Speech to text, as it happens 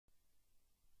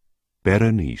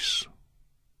Berenice.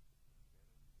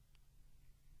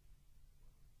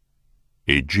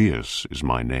 Aegeus is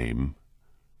my name.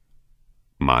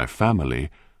 My family,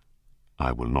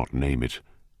 I will not name it,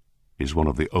 is one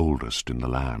of the oldest in the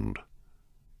land.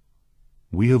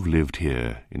 We have lived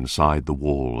here inside the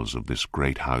walls of this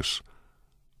great house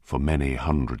for many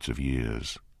hundreds of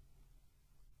years.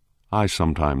 I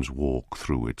sometimes walk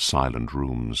through its silent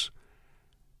rooms.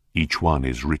 Each one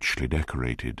is richly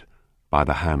decorated by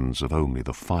the hands of only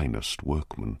the finest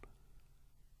workmen.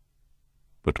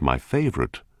 But my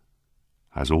favorite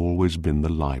has always been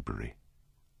the library.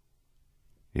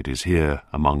 It is here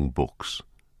among books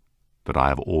that I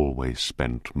have always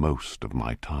spent most of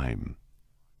my time.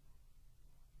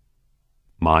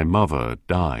 My mother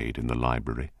died in the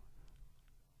library.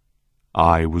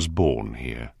 I was born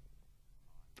here.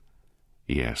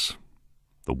 Yes,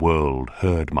 the world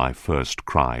heard my first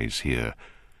cries here,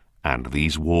 and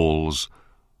these walls,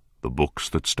 the books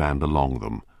that stand along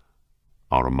them,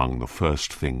 are among the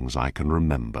first things I can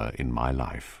remember in my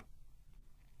life.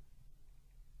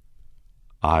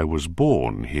 I was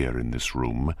born here in this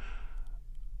room,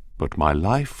 but my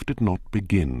life did not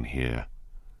begin here.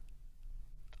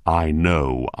 I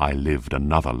know I lived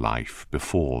another life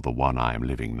before the one I am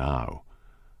living now.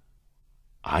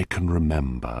 I can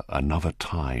remember another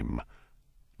time,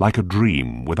 like a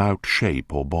dream without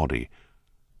shape or body,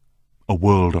 a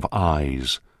world of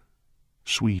eyes,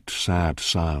 sweet sad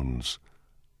sounds,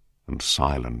 and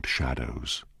silent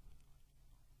shadows.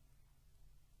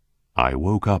 I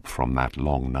woke up from that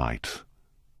long night.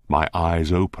 My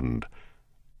eyes opened,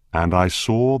 and I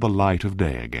saw the light of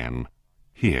day again,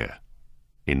 here,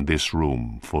 in this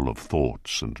room full of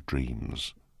thoughts and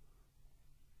dreams.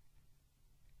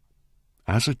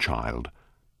 As a child,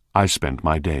 I spent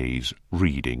my days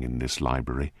reading in this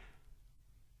library,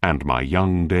 and my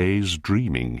young days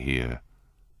dreaming here.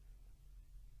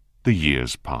 The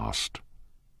years passed.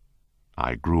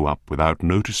 I grew up without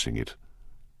noticing it,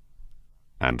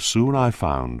 and soon I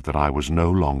found that I was no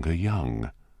longer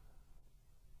young.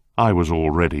 I was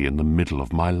already in the middle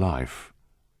of my life,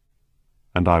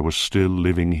 and I was still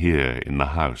living here in the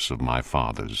house of my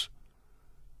fathers.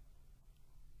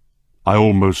 I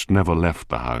almost never left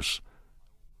the house,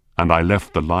 and I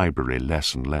left the library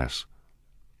less and less.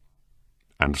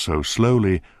 And so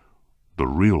slowly, the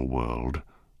real world,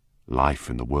 life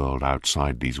in the world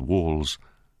outside these walls,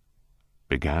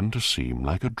 began to seem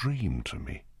like a dream to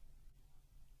me.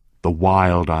 The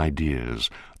wild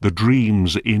ideas, the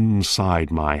dreams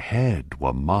inside my head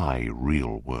were my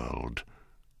real world.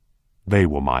 They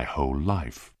were my whole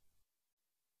life.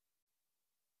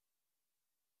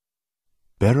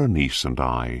 Berenice and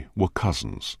I were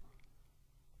cousins.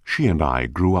 She and I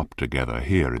grew up together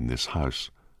here in this house,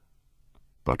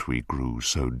 but we grew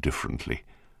so differently.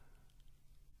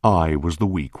 I was the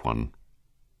weak one,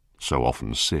 so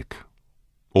often sick,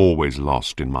 always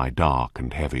lost in my dark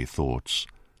and heavy thoughts.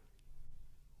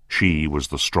 She was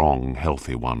the strong,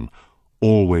 healthy one,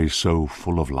 always so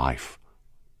full of life,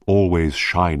 always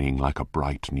shining like a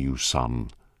bright new sun.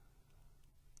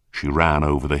 She ran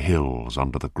over the hills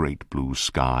under the great blue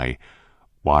sky,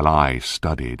 while I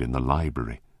studied in the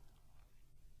library.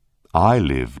 I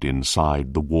lived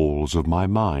inside the walls of my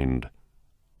mind,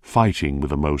 fighting with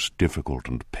the most difficult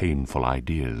and painful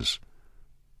ideas.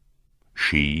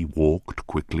 She walked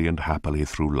quickly and happily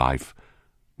through life,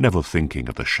 never thinking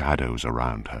of the shadows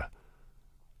around her.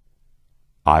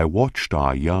 I watched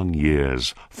our young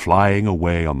years flying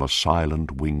away on the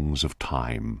silent wings of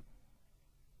time.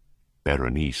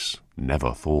 Berenice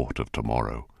never thought of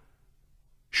tomorrow.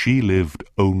 She lived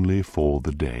only for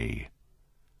the day.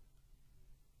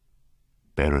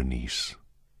 Berenice.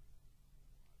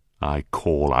 I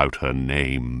call out her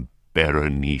name,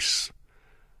 Berenice,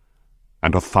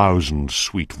 and 1,000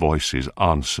 sweet voices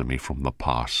answer me from the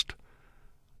past.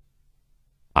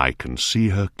 I can see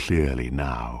her clearly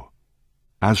now,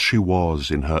 as she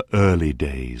was in her early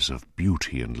days of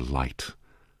beauty and light.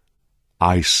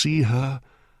 I see her,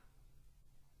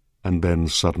 and then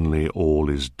suddenly all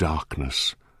is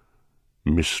darkness,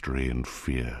 mystery and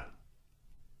fear.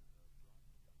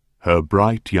 Her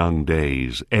bright young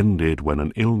days ended when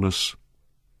an illness,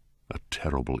 a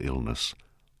terrible illness,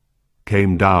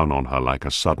 came down on her like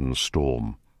a sudden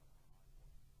storm.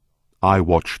 I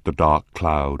watched the dark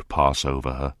cloud pass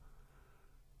over her.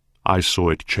 I saw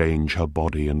it change her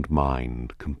body and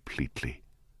mind completely.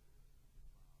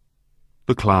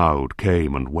 The cloud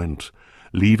came and went,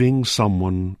 leaving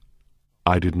someone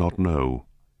I did not know.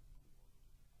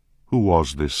 Who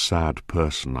was this sad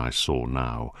person I saw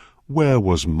now? Where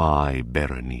was my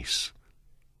Berenice,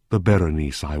 the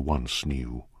Berenice I once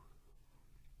knew?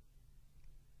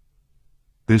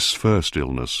 This first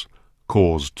illness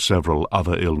caused several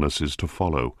other illnesses to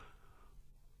follow.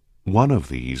 One of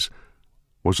these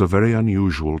was a very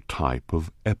unusual type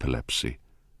of epilepsy.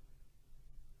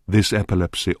 This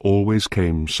epilepsy always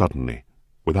came suddenly,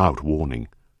 without warning.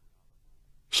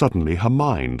 Suddenly her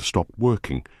mind stopped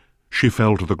working. She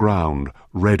fell to the ground,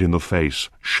 red in the face,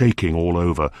 shaking all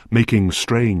over, making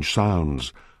strange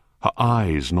sounds, her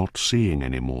eyes not seeing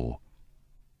any more.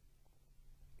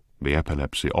 The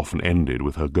epilepsy often ended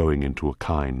with her going into a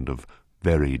kind of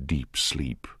very deep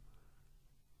sleep.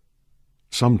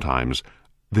 Sometimes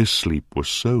this sleep was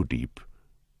so deep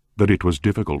that it was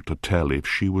difficult to tell if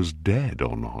she was dead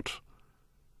or not.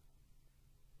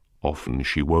 Often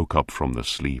she woke up from the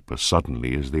sleep as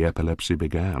suddenly as the epilepsy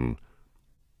began.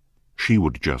 She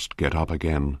would just get up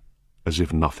again as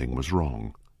if nothing was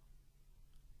wrong.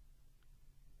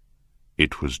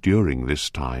 It was during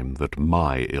this time that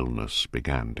my illness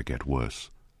began to get worse.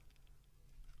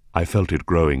 I felt it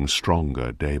growing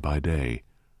stronger day by day.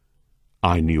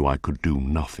 I knew I could do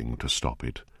nothing to stop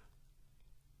it.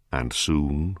 And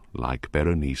soon, like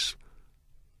Berenice,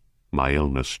 my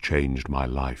illness changed my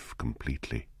life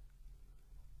completely.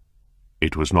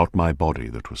 It was not my body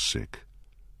that was sick.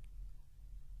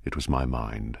 It was my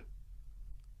mind.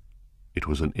 It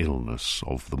was an illness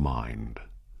of the mind.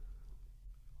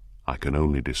 I can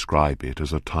only describe it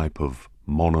as a type of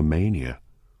monomania.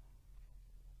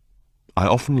 I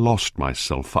often lost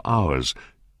myself for hours,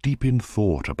 deep in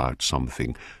thought about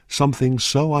something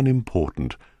so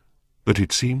unimportant that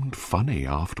it seemed funny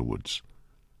afterwards.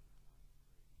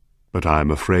 But I am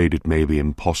afraid it may be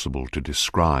impossible to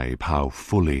describe how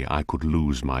fully I could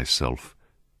lose myself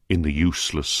in the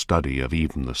useless study of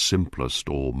even the simplest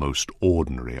or most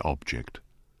ordinary object.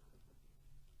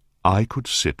 I could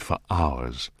sit for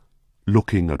hours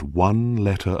looking at one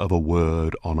letter of a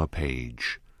word on a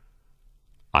page.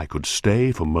 I could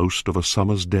stay for most of a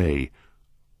summer's day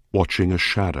watching a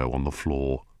shadow on the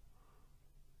floor.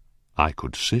 I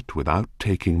could sit without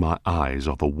taking my eyes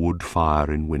off a wood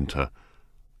fire in winter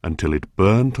until it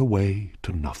burnt away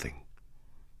to nothing.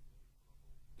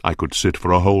 I could sit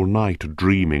for a whole night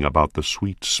dreaming about the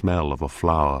sweet smell of a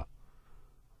flower.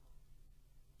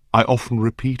 I often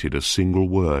repeated a single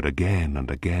word again and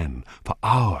again for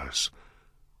hours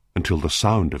until the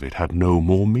sound of it had no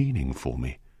more meaning for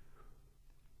me.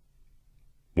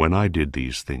 When I did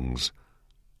these things,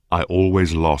 I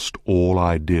always lost all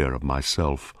idea of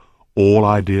myself, all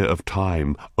idea of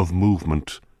time, of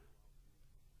movement,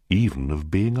 even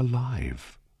of being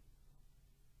alive.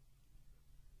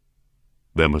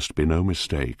 There must be no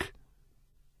mistake.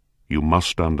 You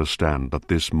must understand that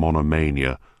this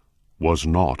monomania was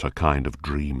not a kind of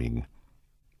dreaming.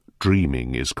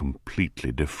 Dreaming is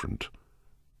completely different.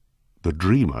 The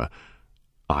dreamer,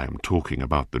 I am talking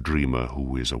about the dreamer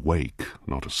who is awake,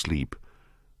 not asleep,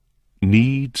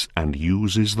 needs and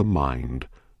uses the mind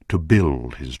to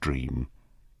build his dream.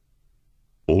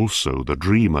 Also, the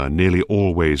dreamer nearly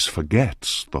always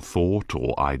forgets the thought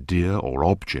or idea or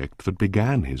object that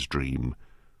began his dream.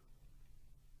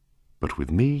 But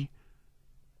with me,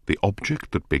 the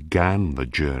object that began the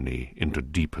journey into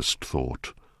deepest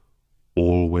thought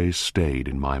always stayed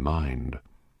in my mind.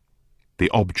 The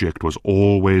object was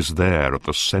always there at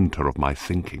the center of my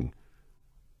thinking.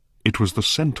 It was the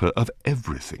center of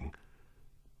everything.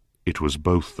 It was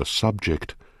both the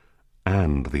subject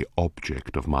and the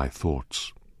object of my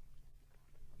thoughts.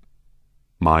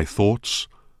 My thoughts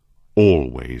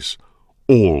always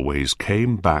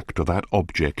came back to that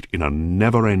object in a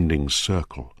never-ending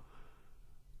circle.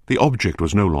 The object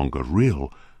was no longer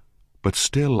real, but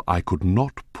still I could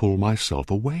not pull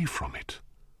myself away from it.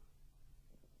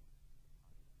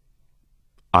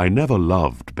 I never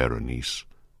loved Berenice,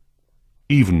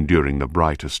 even during the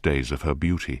brightest days of her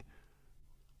beauty.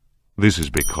 This is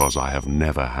because I have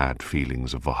never had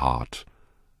feelings of the heart.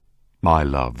 My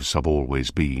loves have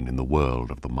always been in the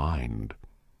world of the mind.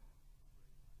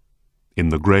 In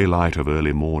the grey light of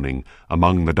early morning,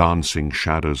 among the dancing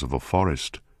shadows of the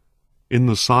forest, in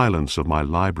the silence of my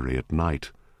library at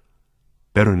night,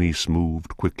 Berenice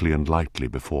moved quickly and lightly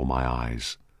before my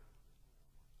eyes.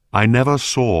 I never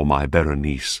saw my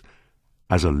Berenice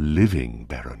as a living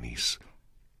Berenice.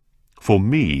 For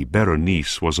me,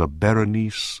 Berenice was a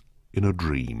Berenice in a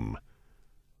dream.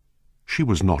 She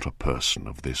was not a person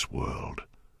of this world.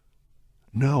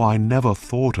 No, I never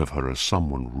thought of her as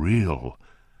someone real.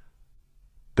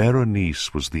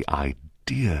 Berenice was the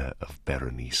idea of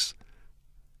Berenice.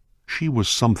 She was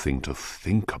something to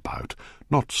think about,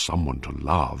 not someone to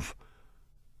love.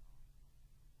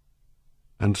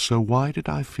 And so why did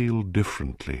I feel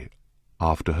differently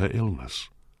after her illness?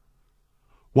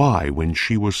 Why, when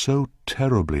she was so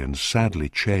terribly and sadly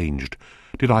changed,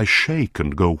 did I shake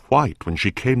and go white when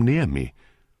she came near me?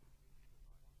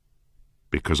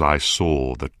 Because I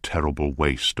saw the terrible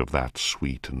waste of that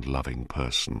sweet and loving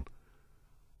person.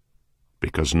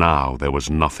 Because now there was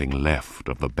nothing left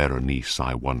of the Berenice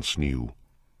I once knew.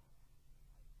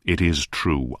 It is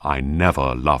true, I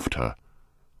never loved her,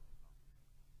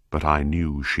 but I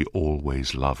knew she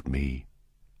always loved me,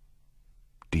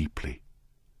 deeply.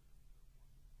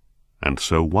 And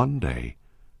so one day,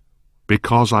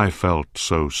 because I felt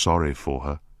so sorry for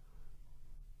her,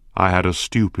 I had a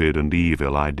stupid and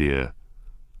evil idea.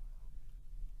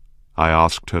 I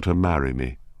asked her to marry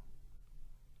me.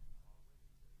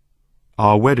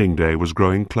 Our wedding day was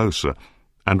growing closer,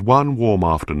 and one warm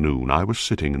afternoon I was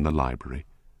sitting in the library.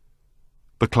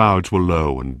 The clouds were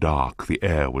low and dark, the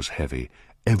air was heavy,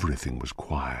 everything was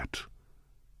quiet.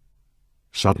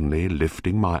 Suddenly,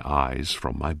 lifting my eyes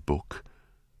from my book,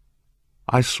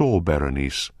 I saw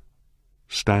Berenice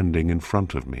standing in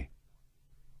front of me.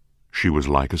 She was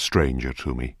like a stranger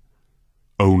to me,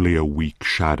 only a weak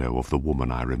shadow of the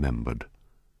woman I remembered.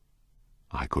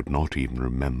 I could not even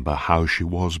remember how she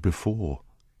was before.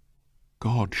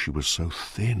 God, she was so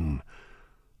thin.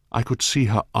 I could see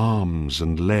her arms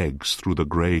and legs through the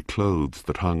grey clothes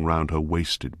that hung round her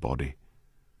wasted body.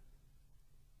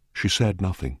 She said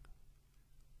nothing,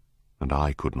 and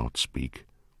I could not speak.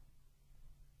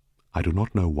 I do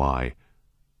not know why,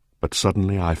 but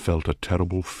suddenly I felt a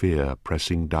terrible fear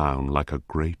pressing down like a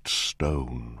great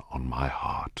stone on my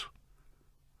heart.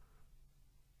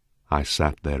 I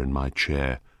sat there in my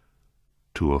chair,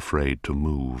 too afraid to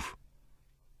move.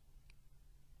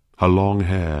 Her long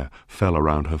hair fell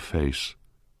around her face.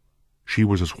 She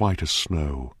was as white as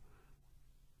snow.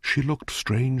 She looked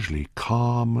strangely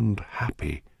calm and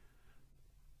happy,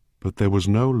 but there was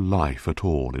no life at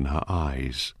all in her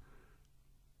eyes.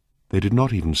 They did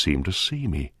not even seem to see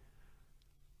me.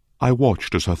 I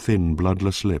watched as her thin,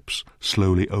 bloodless lips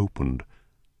slowly opened.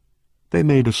 They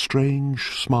made a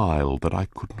strange smile that I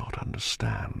could not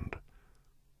understand.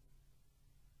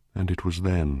 And it was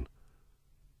then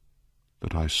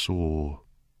that I saw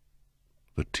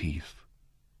the teeth.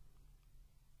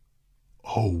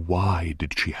 Oh, why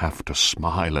did she have to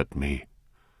smile at me?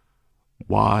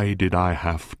 Why did I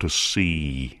have to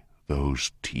see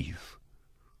those teeth?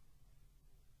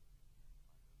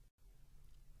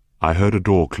 I heard a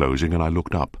door closing and I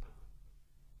looked up.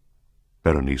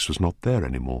 Berenice was not there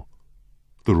any more.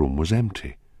 The room was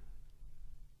empty.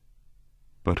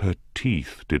 But her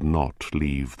teeth did not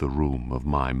leave the room of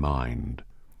my mind.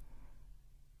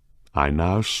 I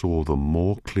now saw them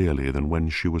more clearly than when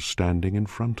she was standing in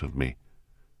front of me.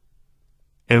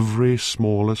 Every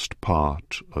smallest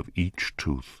part of each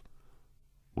tooth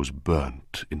was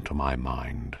burnt into my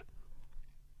mind.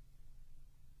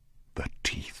 The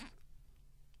teeth.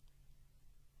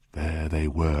 There they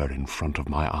were in front of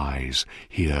my eyes,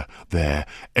 here, there,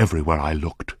 everywhere I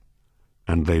looked,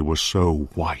 and they were so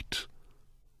white,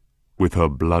 with her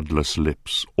bloodless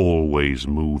lips always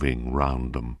moving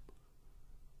round them.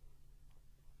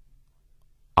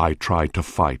 I tried to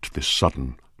fight this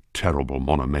sudden, terrible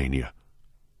monomania,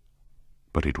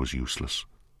 but it was useless.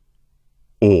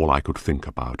 All I could think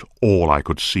about, all I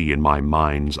could see in my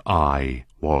mind's eye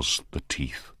was the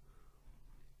teeth.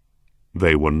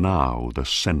 They were now the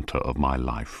centre of my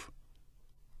life.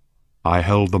 I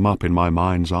held them up in my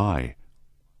mind's eye,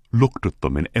 looked at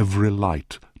them in every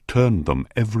light, turned them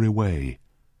every way.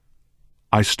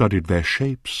 I studied their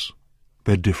shapes,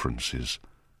 their differences,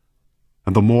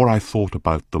 and the more I thought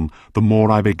about them, the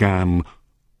more I began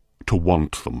to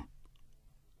want them.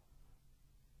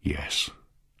 Yes,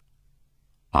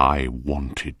 I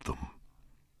wanted them.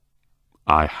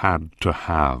 I had to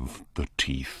have the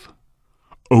teeth.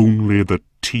 Only the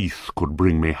teeth could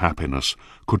bring me happiness,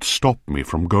 could stop me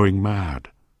from going mad.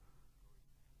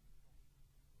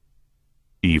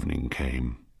 Evening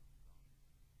came.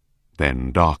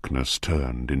 Then darkness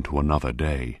turned into another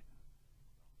day.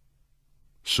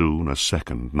 Soon a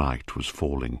second night was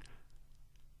falling,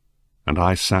 and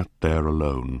I sat there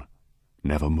alone,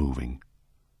 never moving.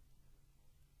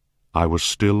 I was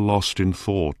still lost in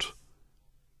thought,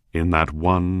 in that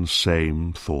one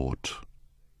same thought.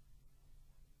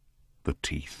 The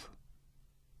teeth.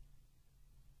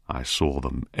 I saw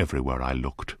them everywhere I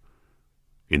looked,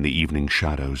 in the evening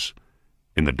shadows,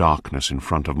 in the darkness in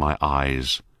front of my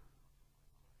eyes.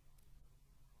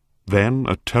 Then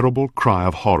a terrible cry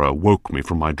of horror woke me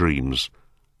from my dreams.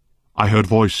 I heard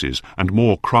voices and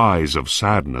more cries of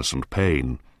sadness and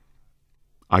pain.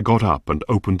 I got up and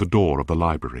opened the door of the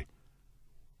library.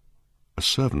 A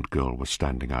servant girl was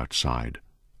standing outside,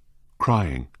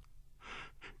 crying.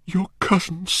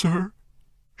 cousin, sir,"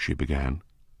 she began.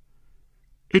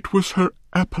 "It was her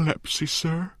epilepsy,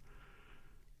 sir.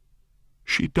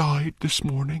 She died this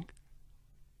morning."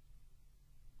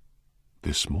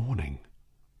 This morning?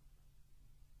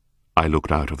 I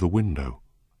looked out of the window.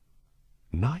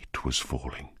 Night was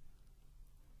falling.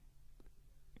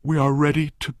 "We are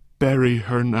ready to bury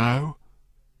her now,"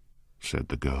 said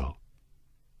the girl.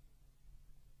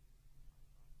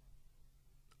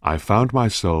 I found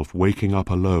myself waking up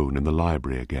alone in the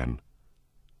library again.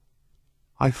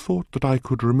 I thought that I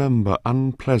could remember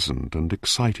unpleasant and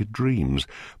excited dreams,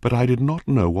 but I did not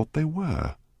know what they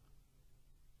were.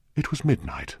 It was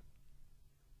midnight.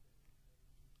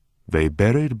 They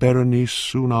buried Berenice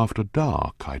soon after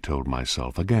dark, I told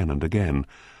myself again and again,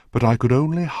 but I could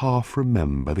only half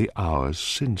remember the hours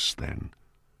since then.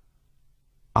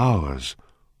 Hours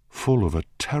full of a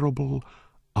terrible,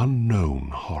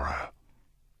 unknown horror.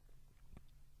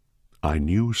 I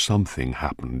knew something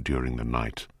happened during the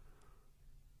night,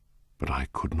 but I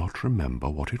could not remember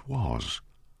what it was.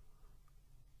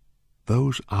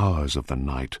 Those hours of the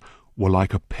night were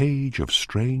like a page of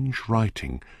strange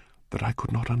writing that I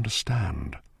could not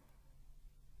understand.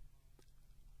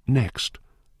 Next,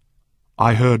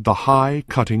 I heard the high,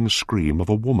 cutting scream of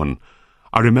a woman.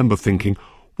 I remember thinking,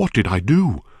 what did I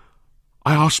do?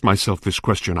 I asked myself this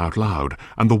question out loud,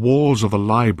 and the walls of the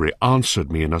library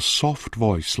answered me in a soft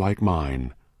voice like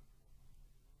mine.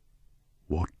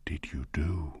 What did you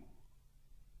do?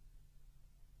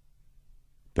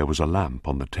 There was a lamp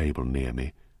on the table near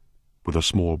me, with a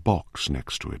small box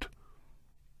next to it.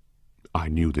 I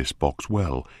knew this box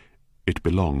well. It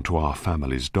belonged to our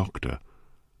family's doctor.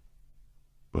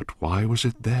 But why was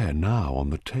it there now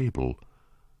on the table?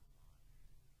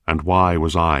 And why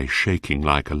was I shaking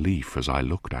like a leaf as I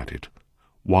looked at it?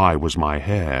 Why was my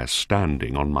hair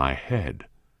standing on my head?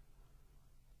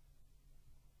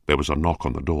 There was a knock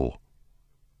on the door.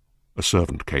 A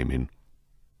servant came in.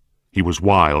 He was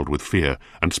wild with fear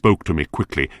and spoke to me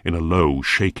quickly in a low,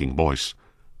 shaking voice.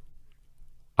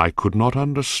 I could not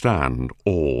understand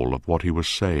all of what he was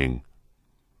saying.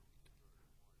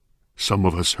 "Some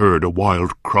of us heard a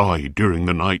wild cry during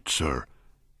the night, sir,"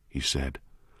 he said.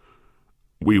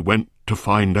 "We went to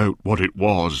find out what it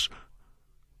was,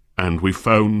 and we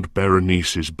found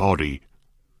Berenice's body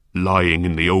lying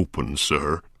in the open,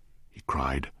 sir," he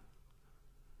cried.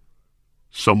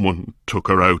 "Someone took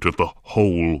her out of the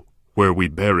hole where we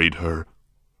buried her.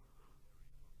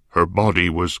 Her body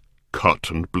was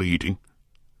cut and bleeding.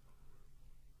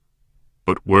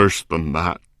 But worse than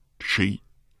that, she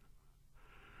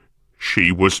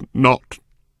was not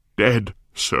dead,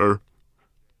 sir.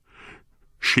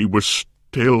 She was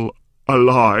still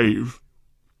alive."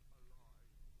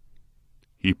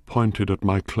 He pointed at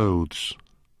my clothes.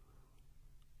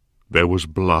 There was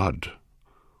blood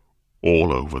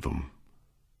all over them.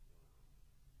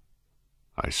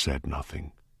 I said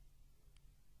nothing.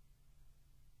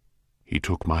 He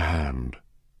took my hand.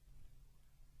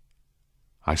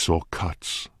 I saw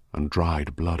cuts and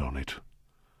dried blood on it.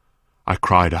 I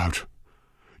cried out,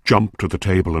 jumped to the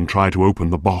table and tried to open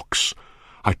the box.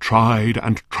 I tried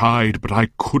and tried, but I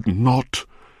could not.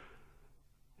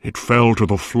 It fell to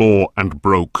the floor and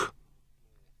broke.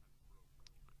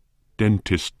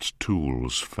 Dentist's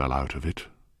tools fell out of it,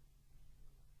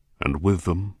 and with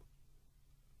them,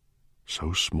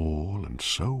 so small and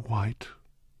so white,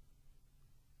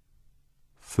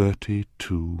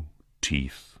 32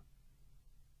 teeth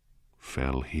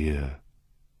fell here,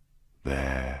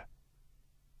 there,